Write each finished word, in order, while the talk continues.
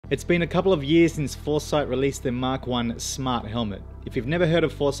It's been a couple of years since Forcite released their MK1 Smart Helmet. If you've never heard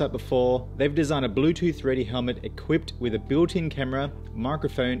of Forcite before, they've designed a Bluetooth-ready helmet equipped with a built-in camera,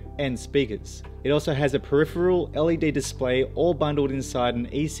 microphone, and speakers. It also has a peripheral LED display all bundled inside an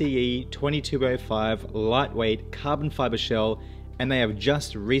ECE 2205 lightweight carbon fiber shell, and they have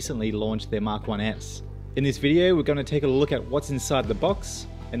just recently launched their MK1S. In this video, we're going to take a look at what's inside the box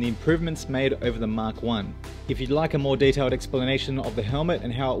and the improvements made over the MK1. If you'd like a more detailed explanation of the helmet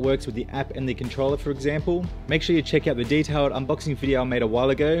and how it works with the app and the controller, for example, make sure you check out the detailed unboxing video I made a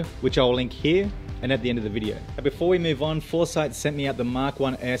while ago, which I'll link here and at the end of the video. Now, before we move on, Forcite sent me out the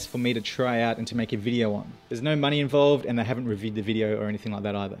MK1S for me to try out and to make a video on. There's no money involved and they haven't reviewed the video or anything like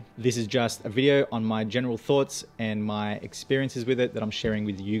that either. This is just a video on my general thoughts and my experiences with it that I'm sharing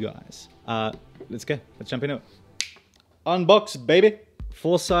with you guys. Let's go, let's jump into it. Unbox, baby!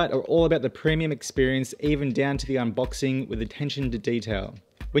 Forcite are all about the premium experience, even down to the unboxing with attention to detail.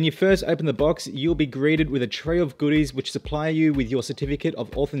 When you first open the box, you'll be greeted with a tray of goodies which supply you with your certificate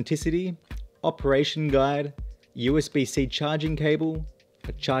of authenticity, operation guide, USB-C charging cable,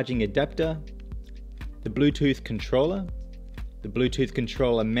 a charging adapter, the Bluetooth controller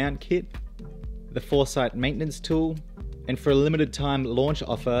mount kit, the Forcite maintenance tool, and for a limited time launch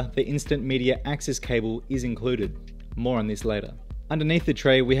offer, the instant media access cable is included. More on this later. Underneath the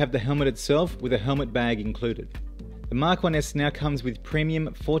tray, we have the helmet itself with a helmet bag included. The MK1S now comes with premium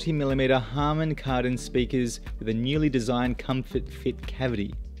 40mm Harman Kardon speakers with a newly designed comfort fit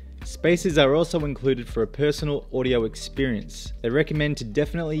cavity. Spacers are also included for a personal audio experience. They recommend to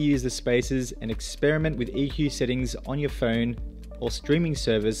definitely use the spacers and experiment with EQ settings on your phone or streaming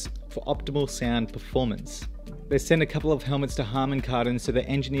service for optimal sound performance. They sent a couple of helmets to Harman Kardon so the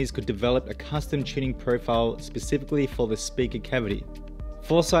engineers could develop a custom tuning profile specifically for the speaker cavity.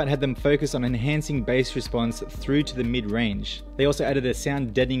 Forcite had them focus on enhancing bass response through to the mid-range. They also added a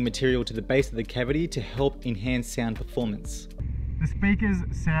sound deadening material to the base of the cavity to help enhance sound performance. The speakers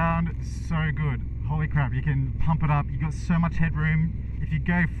sound so good. Holy crap, you can pump it up, you've got so much headroom. If you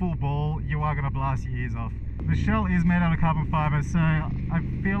go full ball, you are going to blast your ears off. The shell is made out of carbon fiber, so I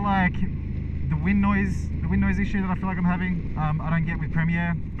feel like the wind noise issue that I feel like I'm having, I don't get with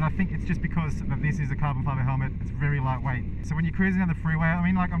Premiere, but I think it's just because that this is a carbon fiber helmet. It's very lightweight. So when you're cruising down the freeway, I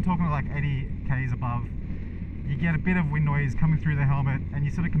mean, like I'm talking like 80 k's above, you get a bit of wind noise coming through the helmet and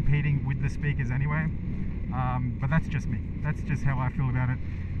you're sort of competing with the speakers anyway. But that's just me. That's just how I feel about it.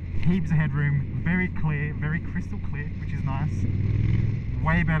 Heaps of headroom, very clear, very crystal clear, which is nice.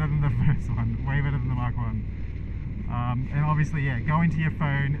 Way better than the first one, way better than the MK1. And obviously, yeah, go into your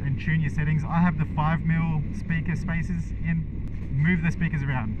phone and tune your settings. I have the 5mm speaker spacers in. Move the speakers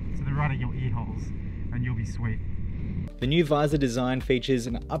around so they're right at your ear holes and you'll be sweet. The new visor design features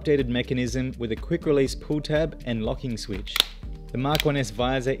an updated mechanism with a quick release pull tab and locking switch. The MK1S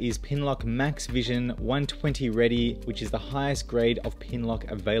visor is Pinlock Max Vision 120 ready, which is the highest grade of Pinlock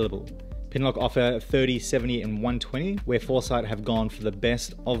available. Pinlock offer 30, 70 and 120, where Forcite have gone for the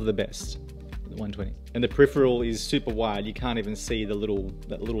best of the best. 120. And the peripheral is super wide. You can't even see that little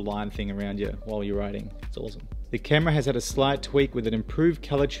line thing around you while you're riding. It's awesome. The camera has had a slight tweak with an improved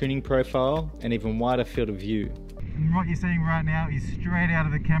color tuning profile and even wider field of view. And what you're seeing right now is straight out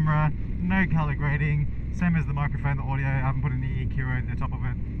of the camera, no color grading, same as the microphone, the audio. I haven't put any EQ at the top of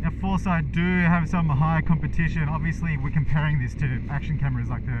it. Now Forcite do have some high competition. Obviously we're comparing this to action cameras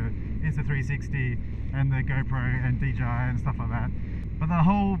like the Insta360 and the GoPro and DJI and stuff like that. But the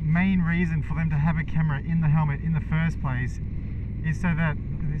whole main reason for them to have a camera in the helmet in the first place is so that,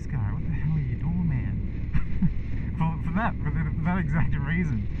 look at this guy, what the hell are you doing, man? for that exact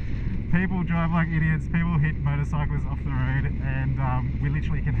reason. People drive like idiots, people hit motorcyclists off the road, and we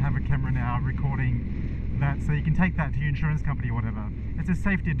literally can have a camera now recording that, so you can take that to your insurance company or whatever. It's a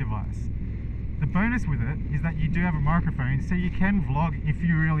safety device. The bonus with it is that you do have a microphone, so you can vlog if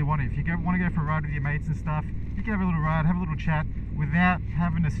you really want to. If you want to go for a ride with your mates and stuff, you can have a little ride, have a little chat, without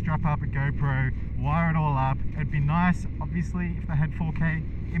having to strap up a GoPro, wire it all up. It'd be nice, obviously, if they had 4K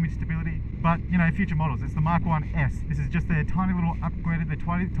image stability, but you know, future models. It's the MK1S. This is just their tiny little upgraded, their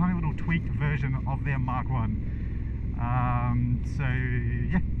tiny little tweaked version of their MK1. So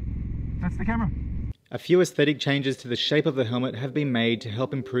yeah, that's the camera. A few aesthetic changes to the shape of the helmet have been made to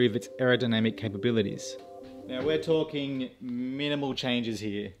help improve its aerodynamic capabilities. Now we're talking minimal changes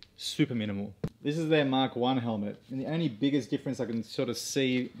here, super minimal. This is their MK1 helmet, and the only biggest difference I can sort of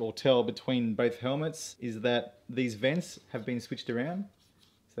see or tell between both helmets is that these vents have been switched around.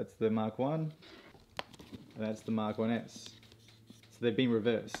 So that's the MK1, and that's the MK1S. So they've been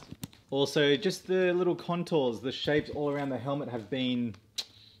reversed. Also, just the little contours, the shapes all around the helmet have been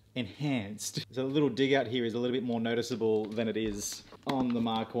enhanced. So the little dig out here is a little bit more noticeable than it is on the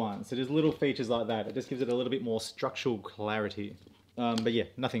Mark 1. So there's little features like that. It just gives it a little bit more structural clarity. But yeah,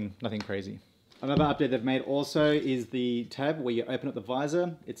 nothing crazy. Another update they've made also is the tab where you open up the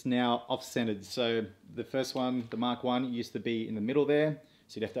visor. It's now off-centered. So the first one, the Mark 1, used to be in the middle there.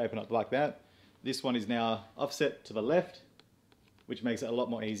 So you'd have to open up like that. This one is now offset to the left, which makes it a lot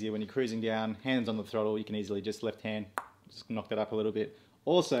more easier when you're cruising down, hands on the throttle. You can easily just left hand, just knock that up a little bit.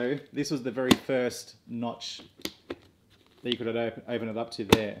 Also, this was the very first notch that you could open it up to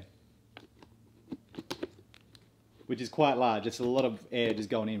there, which is quite large. It's a lot of air just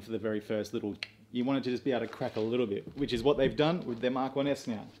going in for the very first little. You want it to just be able to crack a little bit, which is what they've done with their Mark 1S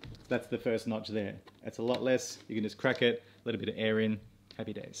now. That's the first notch there. It's a lot less. You can just crack it, a little bit of air in.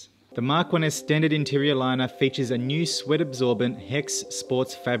 Happy days. The Mark 1S standard interior liner features a new sweat-absorbent Hex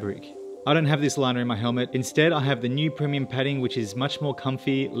Sports fabric. I don't have this liner in my helmet. Instead, I have the new premium padding, which is much more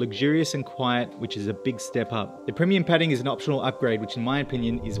comfy, luxurious and quiet, which is a big step up. The premium padding is an optional upgrade, which in my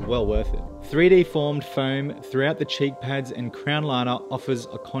opinion is well worth it. 3D formed foam throughout the cheek pads and crown liner offers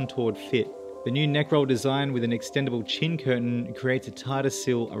a contoured fit. The new neck roll design with an extendable chin curtain creates a tighter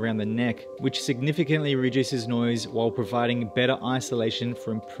seal around the neck, which significantly reduces noise while providing better isolation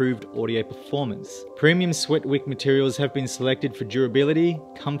for improved audio performance. Premium sweat wick materials have been selected for durability,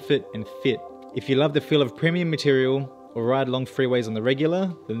 comfort and fit. If you love the feel of premium material or ride long freeways on the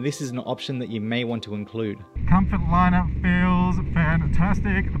regular, then this is an option that you may want to include. Comfort lineup feels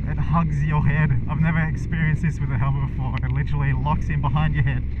fantastic. It hugs your head. I've never experienced this with a helmet before. It literally locks in behind your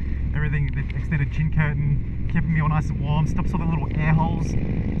head. Everything, the extended chin curtain, keeping me all nice and warm, stops all the little air holes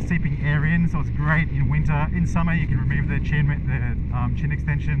seeping air in, so it's great in winter. In summer you can remove the chin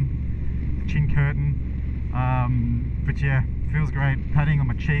extension, the chin curtain, but yeah, feels great. Padding on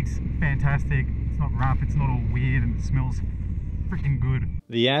my cheeks, fantastic. It's not rough, it's not all weird, and it smells freaking good.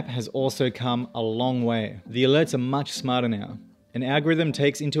 The app has also come a long way. The alerts are much smarter now. An algorithm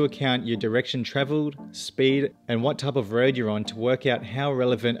takes into account your direction traveled, speed, and what type of road you're on to work out how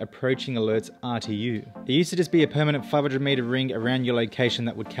relevant approaching alerts are to you. It used to just be a permanent 500-meter ring around your location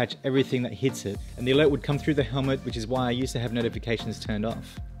that would catch everything that hits it, and the alert would come through the helmet, which is why I used to have notifications turned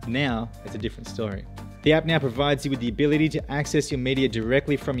off. Now, it's a different story. The app now provides you with the ability to access your media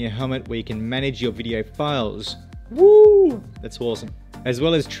directly from your helmet, where you can manage your video files. Woo! That's awesome. As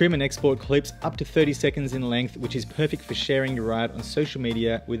well as trim and export clips up to 30 seconds in length, which is perfect for sharing your ride on social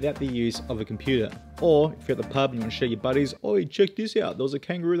media without the use of a computer. Or if you're at the pub and you want to show your buddies, oh, check this out, there was a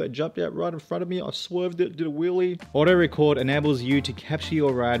kangaroo that jumped out right in front of me, I swerved it, did a wheelie. Auto record enables you to capture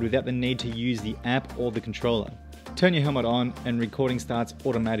your ride without the need to use the app or the controller. Turn your helmet on and recording starts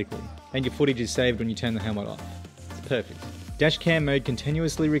automatically, and your footage is saved when you turn the helmet off. It's perfect. Dashcam mode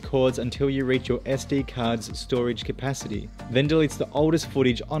continuously records until you reach your SD card's storage capacity, then deletes the oldest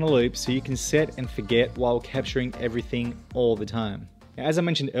footage on a loop so you can set and forget while capturing everything all the time. Now, as I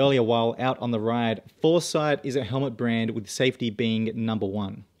mentioned earlier while out on the ride, Forcite is a helmet brand with safety being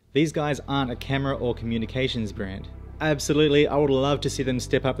 #1. These guys aren't a camera or communications brand. Absolutely, I would love to see them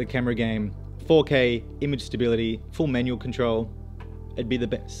step up the camera game. 4K, image stability, full manual control. It'd be the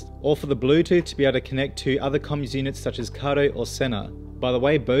best. Or for the Bluetooth to be able to connect to other comms units such as Cardo or Senna. By the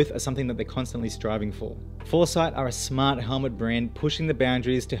way, both are something that they're constantly striving for. Forcite are a smart helmet brand pushing the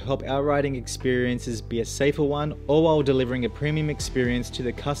boundaries to help our riding experiences be a safer one, all while delivering a premium experience to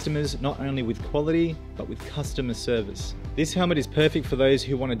the customers, not only with quality, but with customer service. This helmet is perfect for those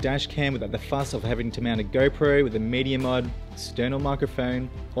who want a dash cam without the fuss of having to mount a GoPro with a media mod, external microphone,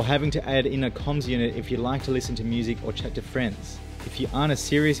 or having to add in a comms unit if you like to listen to music or chat to friends. If you aren't a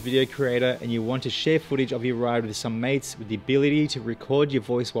serious video creator and you want to share footage of your ride with some mates with the ability to record your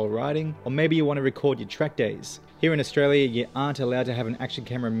voice while riding, or maybe you want to record your track days. Here in Australia, you aren't allowed to have an action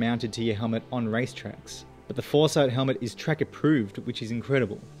camera mounted to your helmet on racetracks. But the Forcite helmet is track approved, which is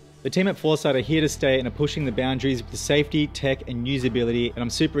incredible. The team at Forcite are here to stay and are pushing the boundaries with the safety, tech and usability, and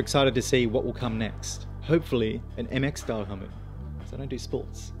I'm super excited to see what will come next. Hopefully an MX style helmet. So I don't do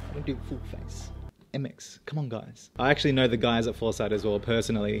sports, I don't do full face. MX, come on guys. I actually know the guys at Forcite as well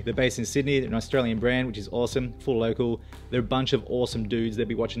personally. They're based in Sydney, they're an Australian brand, which is awesome, full local. They're a bunch of awesome dudes they'll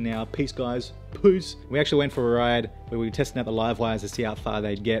be watching now. Peace guys, peace. We actually went for a ride where we were testing out the live wires to see how far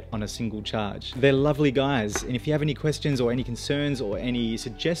they'd get on a single charge. They're lovely guys, and if you have any questions or any concerns or any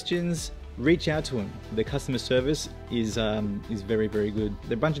suggestions, reach out to them. Their customer service is very, very good.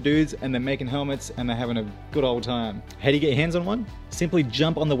 They're a bunch of dudes and they're making helmets and they're having a good old time. How do you get your hands on one? Simply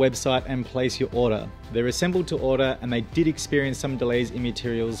jump on the website and place your order. They're assembled to order and they did experience some delays in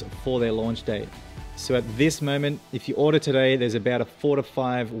materials for their launch date. So at this moment, if you order today, there's about a 4 to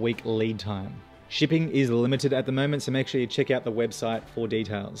 5 week lead time. Shipping is limited at the moment, so make sure you check out the website for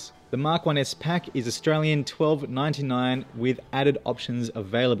details. The Mark 1S pack is Australian $12.99 with added options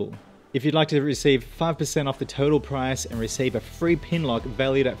available. If you'd like to receive 5% off the total price and receive a free pin lock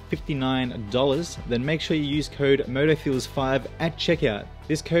valued at $59, then make sure you use code MOTOFEELZ5 at checkout.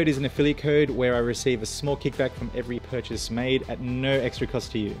 This code is an affiliate code where I receive a small kickback from every purchase made at no extra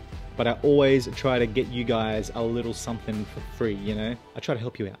cost to you. But I always try to get you guys a little something for free, you know? I try to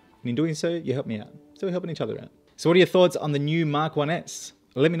help you out. And in doing so, you help me out. So we're helping each other out. So what are your thoughts on the new Mark 1S?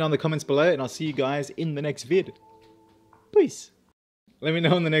 Let me know in the comments below and I'll see you guys in the next vid. Peace. Let me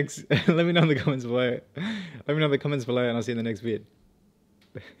know in the next, let me know in the comments below. Let me know in the comments below and I'll see you in the next vid.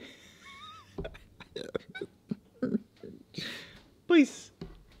 Peace.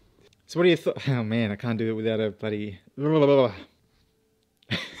 So what are your thoughts? Oh man, I can't do it without a bloody...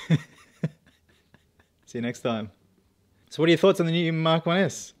 See you next time. So what are your thoughts on the new Mark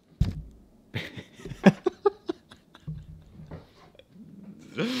 1S?